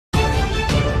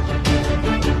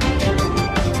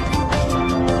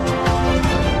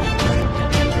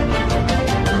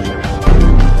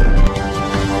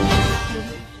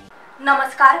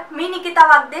नमस्कार, मी Nikita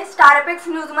Wagde. Star apex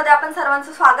news मध्ये आपण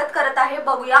सर्वांचं स्वागत करत आहे.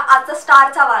 बघूया आजचा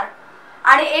स्टारचा वार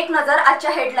आणि एक नजर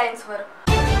आजच्या हेडलाईन्सवर.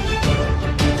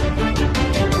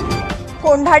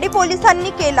 कोंढाडी पोलिसांनी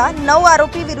केला 9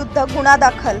 आरोपी विरुद्ध गुन्हा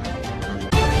दाखल.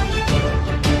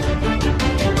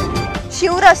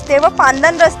 शिवरस्ते व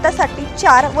पांदन रस्त्यासाठी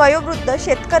 4 वयोवृद्ध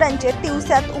शेतकऱ्यांचे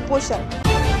तिवसात उपोषण.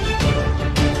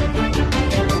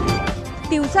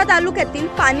 तिवसा तालुक्यातील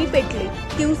पाणी पेटले.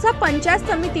 तिवसा पंचायत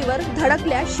समितीवर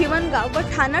धडकल्या शिवणगाव व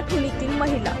ठाणा ठुणीतील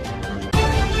महिला.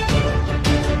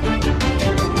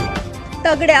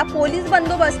 तगड्या पोलीस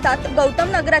बंदोबस्तात गौतम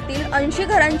नगरातील 80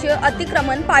 घरांचे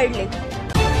अतिक्रमण पाडले.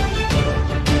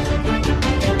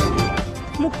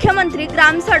 मुख्यमंत्री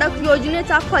ग्राम सडक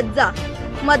योजनेचा फज्जा.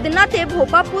 मदना ते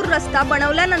भोपापूर रस्ता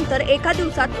बनवल्यानंतर एका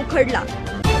दिवसात उखडला.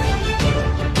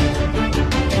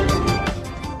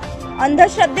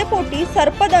 अंधश्रद्धेपोटी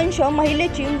सर्पदंश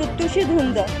महिलेची मृत्यूशी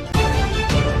झुंज.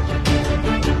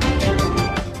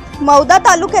 मौदा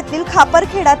तालुक्यातील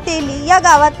खापरखेडा तेली या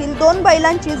गावातील 2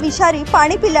 बैलांची विषारी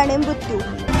पाणी पिल्याने मृत्यू.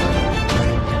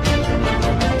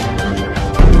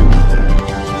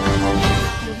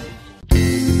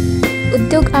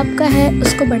 उद्योग आपका है,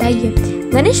 उसको बढ़ाइए।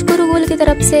 गणेश गुरुकुल की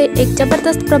तरफ से एक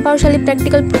जबरदस्त प्रभावशाली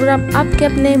प्रैक्टिकल प्रोग्राम आपके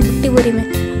अपने बुट्टीबोरी में।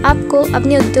 आपको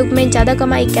अपने उद्योग में ज़्यादा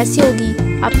कमाई कैसी होगी,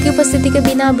 आपकी उपस्थिति के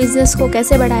बिना बिजनेस को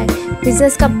कैसे बढ़ाएं,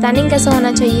 बिजनेस का प्लानिंग कैसा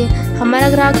होना चाहिए, हमारा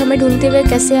ग्राहक हमें ढूंढते हुए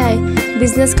कैसे आए,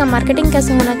 बिजनेस का मार्केटिंग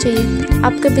कैसे होना चाहिए,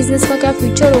 आपके बिजनेस का क्या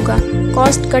फ्यूचर होगा,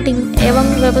 कॉस्ट कटिंग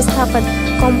एवं व्यवस्थापन,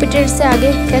 कॉम्पिटिटर से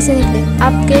आगे कैसे निकले,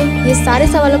 आपके ये सारे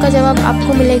सवालों का जवाब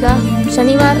आपको मिलेगा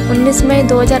शनिवार 19 मई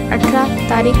 2018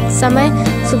 तारीख। समय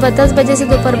सुबह 10 बजे से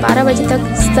दोपहर 12 बजे तक।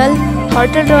 स्थल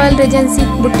hotel royal Regency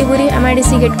Butibori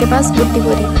MIDC gate के पास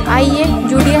बुट्टीबोरी। आइए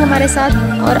जुड़िए हमारे साथ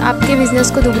और आपके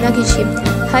बिजनेस को दुगना कीजिए।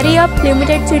 Hurry up,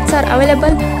 limited seats R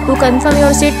available. To confirm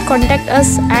your seat contact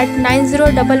us at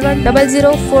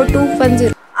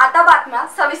 9011004210। आता बातम्या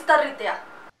सविस्तररित्या.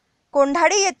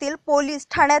 कोंढाडी येथील पोलीस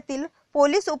ठाण्यातील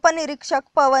पोलीस उपनिरीक्षक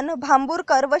पवन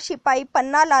भांबुरकर व शिपाई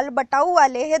पन्नालाल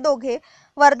बटाऊवाले हे दोघे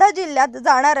वर्धा जिल्ह्यात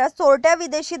जाणाऱ्या चोरट्या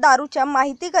विदेशी दारूच्या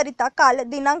माहितीकरिता काल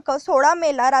दिनांक 16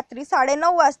 मेला रात्री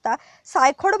 9:30 वाजता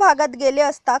सायखोड भागात गेले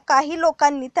असता काही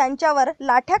लोकांनी त्यांच्यावर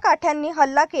लाठ्याकाठ्यांनी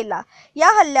हल्ला केला. या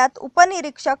हल्ल्यात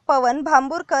उपनिरीक्षक पवन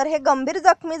भांबुरकर हे गंभीर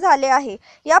जखमी झाले आहे.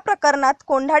 या प्रकरणात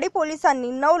कोंढाडी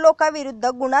पोलिसांनी 9 लोकांविरुद्ध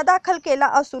गुन्हा दाखल केला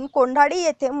असून कोंढाडी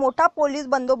येथे मोठा पोलीस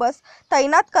बंदोबस्त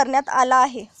तैनात करण्यात आला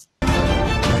आहे.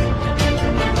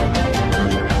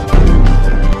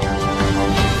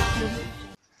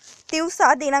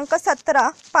 तिवसा दिनांक 17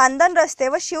 पांदन रस्ते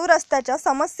व शिवरस्त्याच्या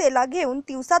समस्येला घेऊन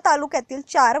तिवसा तालुक्यातील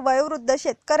 4 वयोवृद्ध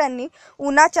शेतकऱ्यांनी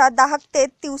उन्हाच्या दाहकतेत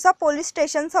तिवसा पोलीस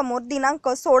स्टेशन समोर दिनांक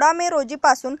 16 मे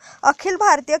रोजीपासून अखिल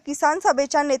भारतीय किसान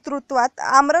सभेच्या नेतृत्वात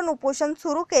आमरण उपोषण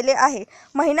सुरू केले आहे.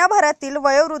 महिनाभरातील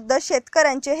वयोवृद्ध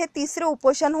शेतकऱ्यांचे हे 3रे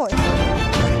उपोषण होय.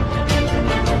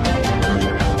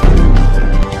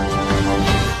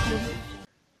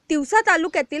 तिवसा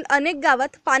तालुक्यातील अनेक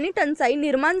गावात पाणी टंचाई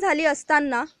निर्माण झाली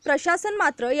असताना प्रशासन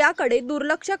मात्र याकडे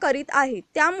दुर्लक्ष करीत आहे.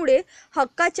 त्यामुळे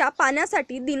हक्काच्या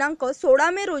पाण्यासाठी दिनांक 16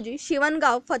 मे रोजी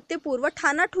शिवणगाव, फत्तेपूर व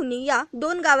ठाणा ठुणी या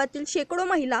 2 गावातील शेकडो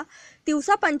महिला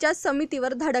तिवसा पंचायत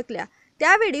समितीवर धडकल्या.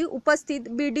 त्यावेळी उपस्थित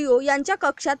BDO यांच्या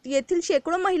कक्षात येथील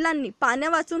शेकडो महिलांनी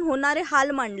पाण्यावाचून होणारे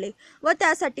हाल मांडले व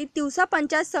त्यासाठी तिवसा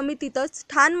पंचायत समितीतच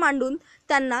ठाण मांडून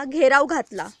त्यांना घेराव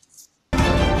घातला.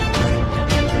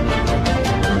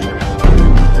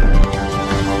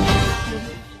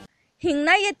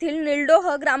 हिंगणा येथील निलडोह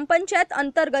ग्रामपंचायत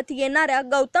अंतर्गत येणाऱ्या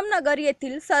गौतम नगर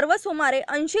येथील सर्व सुमारे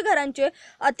 80 घरांचे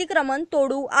अतिक्रमण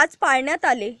तोडू आज पाळण्यात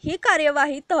आले. ही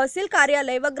कार्यवाही तहसील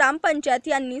कार्यालय व ग्रामपंचायत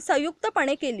यांनी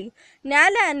संयुक्तपणे केली.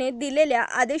 न्यायालयाने दिलेल्या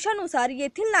आदेशानुसार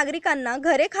येथील नागरिकांना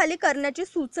घरे खाली करण्याची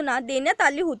सूचना देण्यात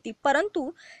आली होती, परंतु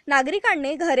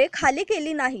नागरिकांनी घरे खाली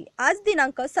केली नाही. आज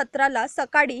दिनांक 17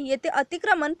 सकाळी येथे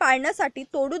अतिक्रमण पाळण्यासाठी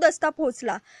तोडू दस्ता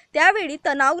पोहोचला. त्यावेळी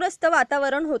तणावग्रस्त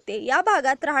वातावरण होते. या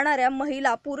भागात राहणाऱ्या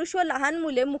महिला, पुरुष व लहान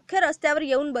मुले मुख्य रस्त्यावर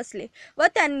येऊन बसले व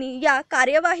त्यांनी या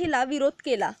कार्यवाहीला विरोध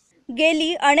केला.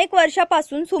 गेली अनेक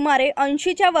वर्षापासून सुमारे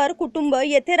 80च्या वर कुटुंब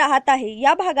येथे राहत आहे.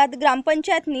 या भागात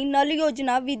ग्रामपंचायतनी नल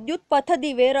योजना, विद्युत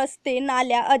पथदिवे, रस्ते,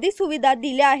 नाल्या आदी सुविधा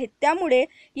दिल्या आहेत. त्यामुळे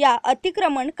या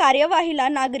अतिक्रमण कार्यवाहीला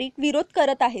नागरिक विरोध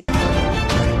करत आहेत.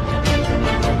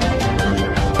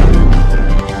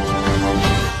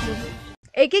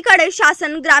 एकीकडे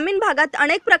शासन ग्रामीण भागात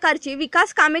अनेक प्रकारची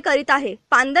विकास कामे करीत आहे.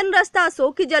 पांदन रस्ता असो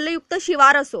की जलयुक्त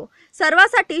शिवार असो,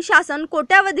 सर्वासाठी शासन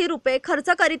कोट्यावधी रुपये खर्च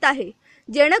करीत आहे,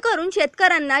 जेणेकरून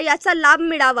शेतकऱ्यांना याचा लाभ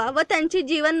मिळावा व त्यांचे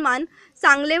जीवनमान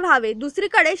चांगले व्हावे।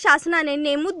 दुसरीकडे शासनाने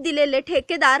नेमून दिलेले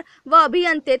ठेकेदार व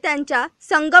अभियंते त्यांच्या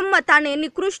संगमताने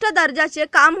निकृष्ट दर्जाचे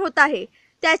काम होत आहे।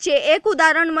 त्याचे एक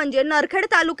उदाहरण म्हणजे नरखेड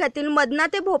तालुक्यातील मदना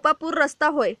ते भोपापूर रस्ता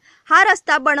होय। हा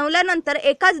रस्ता बनवल्यानंतर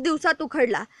एकाच दिवसात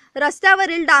उखडला।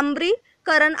 रस्त्यावरील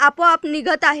डांबरीकरण आपोआप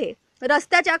निघत आहे।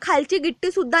 रस्त्याच्या खालची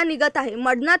गिट्टी सुद्धा निघत आहे।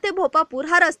 मदना ते भोपापूर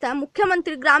हा रस्ता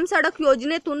मुख्यमंत्री ग्राम सडक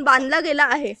योजनेतून बांधला गेला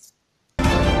आहे।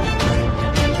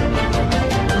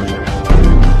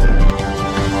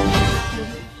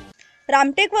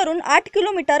 रामटेकवरून 8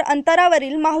 किलोमीटर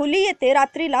अंतरावरील माहुली येथे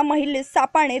रात्रीला महिलेस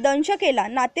सापाने दंश केला।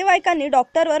 नातेवाईकांनी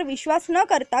डॉक्टरवर विश्वास न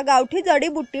करता गावठी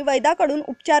जडीबुट्टी वैद्याकडून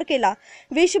उपचार केला।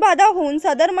 विषबाधा होऊन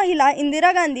सदर महिला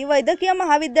इंदिरा गांधी वैद्यकीय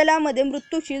महाविद्यालयामध्ये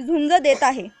मृत्यूशी झुंज देत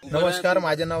आहे। नमस्कार,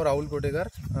 माझे नाव Rahul Kotekar,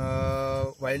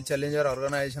 wild challenger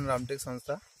organisation Ramtek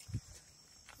संस्था।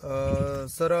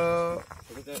 सर,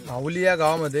 माहुली या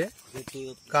गावामध्ये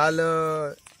काल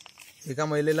एका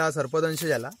महिलेला सर्पदंश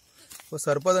झाला व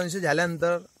सर्पदंश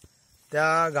झाल्यानंतर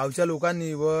त्या गावच्या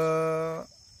लोकांनी व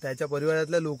त्याच्या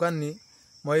परिवारातल्या लोकांनी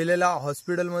महिलेला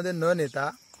हॉस्पिटलमध्ये न नेता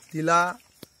तिला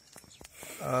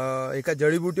एका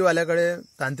जडीबुटीवाल्याकडे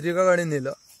तांत्रिकाकडे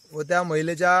नेलं व त्या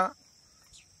महिलेच्या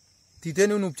तिथे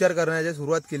नेऊन उपचार करण्याची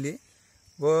सुरुवात केली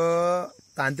व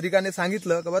तांत्रिकाने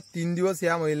सांगितलं की बा 3 दिवस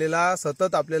या महिलेला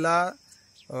सतत आपल्याला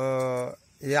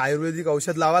हे आयुर्वेदिक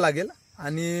औषध लावा लागेल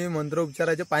आणि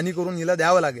मंत्रोपचाराचे पाणी करून हिला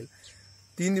द्यावं लागेल।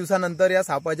 3 दिवसानंतर या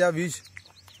सापाचा विष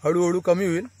हळूहळू कमी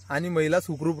होईल आणि महिला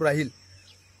सुखरूप राहील।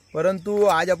 परंतु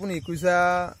आज आपण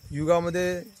 21व्या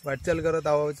युगामध्ये वाटचाल करत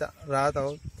राहत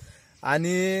आहोत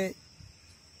आणि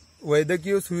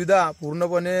वैद्यकीय सुविधा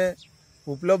पूर्णपणे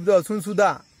उपलब्ध असून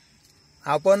सुद्धा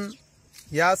आपण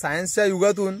या सायन्सच्या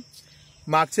युगातून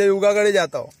मागच्या युगाकडे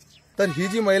जात आहोत। तर ही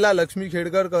जी महिला लक्ष्मी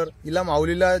खेडकर हिला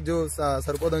माऊलीला जो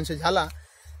सर्पदंश झाला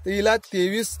तर हिला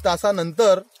 23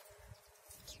 तासानंतर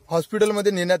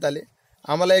हॉस्पिटलमध्ये नेण्यात आले।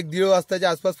 आम्हाला 1-1.5 वाजताच्या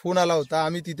आसपास फोन आला होता।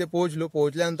 आम्ही तिथे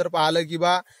पोहोचल्यानंतर पाहिलं की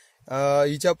बा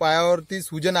हिच्या पायावरती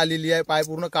सूजन आलेली आहे, पाय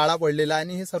पूर्ण काळा पडलेला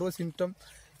आणि हे सर्व सिम्पटम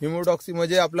हिमोटॉक्सिक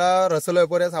म्हणजे आपला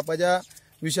रसलयपर या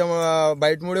सापाच्या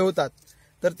बाईटमुळे होतात।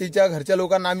 तर तिच्या घरच्या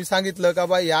लोकांना आम्ही सांगितलं का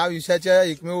बा या विषयाचा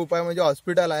एकमेव उपाय म्हणजे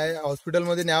हॉस्पिटल आहे,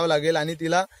 हॉस्पिटलमध्ये न्यावं लागेल आणि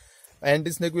तिला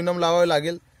अँटीस्नेक विनम लावावं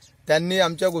लागेल। त्यांनी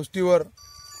आमच्या गोष्टीवर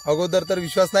अगोदर तर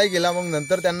विश्वास नाही केला, मग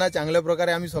नंतर त्यांना चांगल्या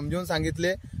प्रकारे आम्ही समजावून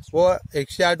सांगितले व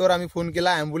 108 वर आम्ही फोन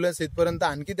केला। ॲम्ब्युलन्स येतपर्यंत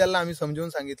आणखी त्यांना आम्ही समजावून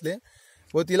सांगितले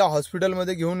व तिला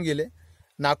हॉस्पिटलमध्ये घेऊन गेले।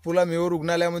 नागपूरला मेयो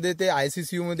रुग्णालयामध्ये ते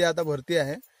ICCU मध्ये आता भरती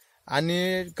आहे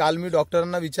आणि काल मी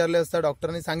डॉक्टरांना विचारले असता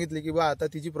डॉक्टरांनी सांगितले की बा आता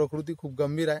तिची प्रकृती खूप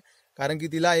गंभीर आहे, कारण की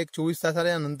तिला 24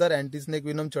 तासानंतर अँटीस्नेक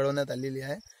विनम चढवण्यात आलेली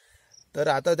आहे। तर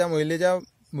आता त्या महिलेच्या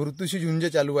मृत्यूशी झुंज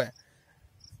चालू आहे।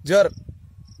 जर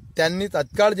त्यांनी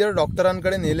तात्काळ जर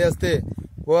डॉक्टरांकडे नेले असते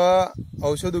व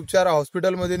औषध उपचार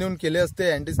हॉस्पिटलमध्ये नेऊन केले असते,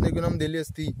 अँटीस्नेक विनम दिली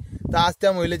असती तर आज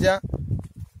त्या महिलेच्या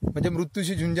म्हणजे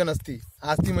मृत्यूशी झुंज नसती,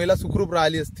 आज ती महिला सुखरूप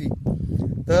राहिली असती।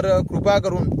 तर कृपा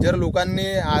करून जर लोकांनी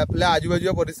आपल्या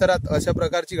आजूबाजूच्या परिसरात अशा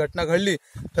प्रकारची घटना घडली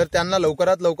तर त्यांना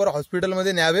लवकरात लवकर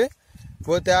हॉस्पिटलमध्ये न्यावे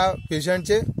व त्या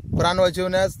पेशंटचे प्राण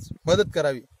वाचवण्यास मदत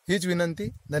करावी, हीच विनंती।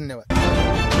 धन्यवाद।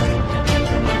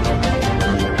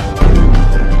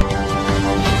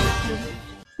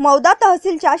 मौदा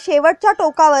तहसीलच्या शेवटच्या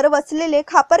टोकावर वसलेले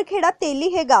खापरखेडा तेली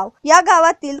हे गाव। या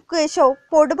गावातील केशव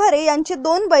पोटभरे यांचे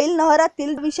 2 बैल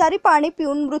नहरातील विषारी पाणी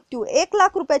पिऊन मृत्यू, 1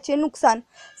 लाख रुपयाचे नुकसान।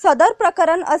 सदर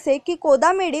प्रकरण असे की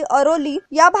कोदामेडी अरोली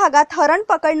या भागात हरण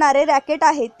पकडणारे रॅकेट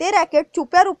आहे। ते रॅकेट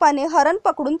छुप्या रूपाने हरण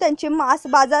पकडून त्यांचे मांस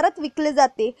बाजारात विकले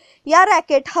जाते। या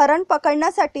रॅकेट हरण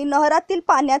पकडण्यासाठी नहरातील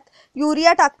पाण्यात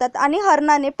युरिया टाकतात आणि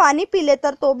हरणाने पाणी पिले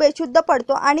तर तो बेशुद्ध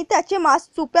पडतो आणि त्याचे मांस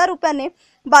छुप्या रूपाने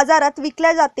बाजारात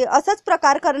विकले जाते। असाच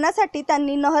प्रकार करण्यासाठी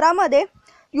त्यांनी नहरामध्ये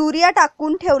युरिया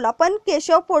टाकून ठेवला, पण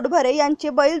केशव पोटभरे यांची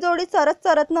बैलजोडी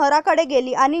चरत नहराकडे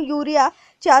गेली आणि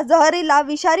युरियाच्या जहरीला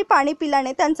विषारी पाणी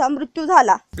पिल्याने त्यांचा मृत्यू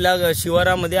झाला। आपल्या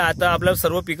शिवारामध्ये आता आपलं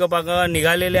सर्व पिकं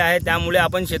निघालेले आहे, त्यामुळे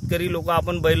आपण शेतकरी लोक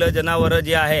आपण बैल जनावर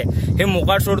जे आहे हे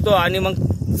मोकाट सोडतो आणि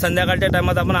मग संध्याकाळच्या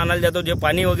टायमात आपण आणायला जातो। जे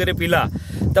पाणी वगैरे पिला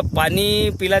तर पाणी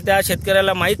पिला त्या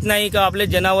शेतकऱ्याला माहित नाही का आपले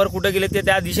जनावर कुठे गेले, ते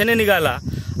त्या दिशेने निघाला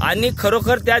आणि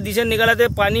खरोखर त्या दिशेने निघाला ते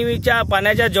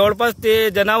पाण्याच्या जवळपास ते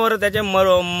जनावर त्याचे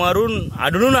मरून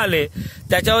आढळून आले।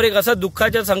 त्याच्यावर एक असं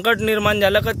दुःखाचं संकट निर्माण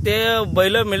झालं की ते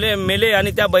बैल मेले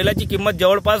आणि त्या बैलाची किंमत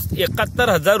जवळपास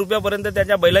 71,000 रुपयापर्यंत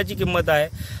त्याच्या बैलाची किंमत आहे।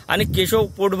 आणि केशव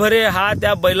पोटभरे हा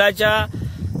त्या बैलाच्या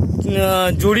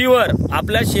जोडीवर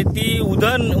आपल्या शेती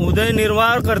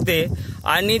उदयनिर्वाह करते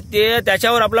आणि ते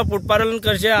त्याच्यावर आपला पोटपालन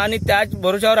करते आणि त्याच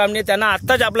भरोशावर आम्ही त्यांना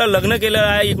आत्ताच आपलं लग्न केलं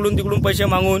आहे, इकडून तिकडून पैसे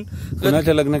मागून।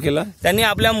 कोणाचं लग्न केलं? त्यांनी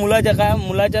आपल्या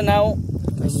मुलाचं नाव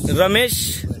रमेश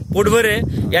पोटभरे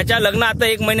याच्या लग्न आता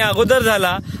 1 महिन्या अगोदर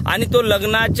झाला आणि तो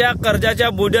लग्नाच्या कर्जाच्या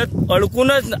बोजात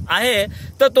अडकूनच आहे.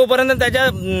 तर तोपर्यंत त्याच्या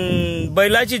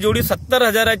बैलाची जोडी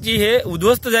 70,000ची हे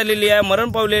उद्ध्वस्त झालेली आहे,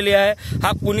 मरण पावलेली आहे.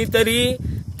 हा कुणीतरी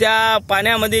त्या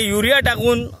पाण्यामध्ये युरिया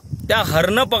टाकून त्या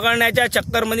हरणं पकडण्याच्या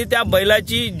चक्करमध्ये त्या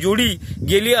बैलाची जोडी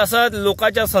गेली असा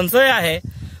लोकांचा संशय आहे.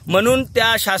 म्हणून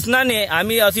त्या शासनाने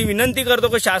आम्ही अशी विनंती करतो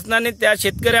की शासनाने त्या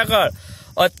शेतकऱ्याकडे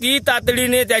अति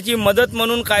तातडीने त्याची मदत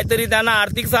म्हणून काहीतरी त्यांना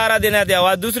आर्थिक सहारा देण्यात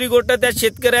यावा. दुसरी गोष्ट, त्या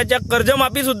शेतकऱ्याच्या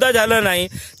कर्जमाफी सुद्धा झालं नाही.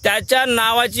 त्याच्या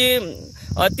नावाची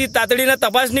अति तातडीने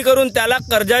तपासणी करून त्याला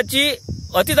कर्जाची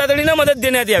अति तातडीने मदत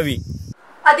देण्यात यावी.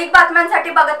 अधिक बातम्यांसाठी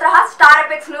बघत रहा स्टार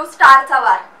एपेक्स न्यूज, स्टारचा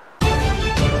वार.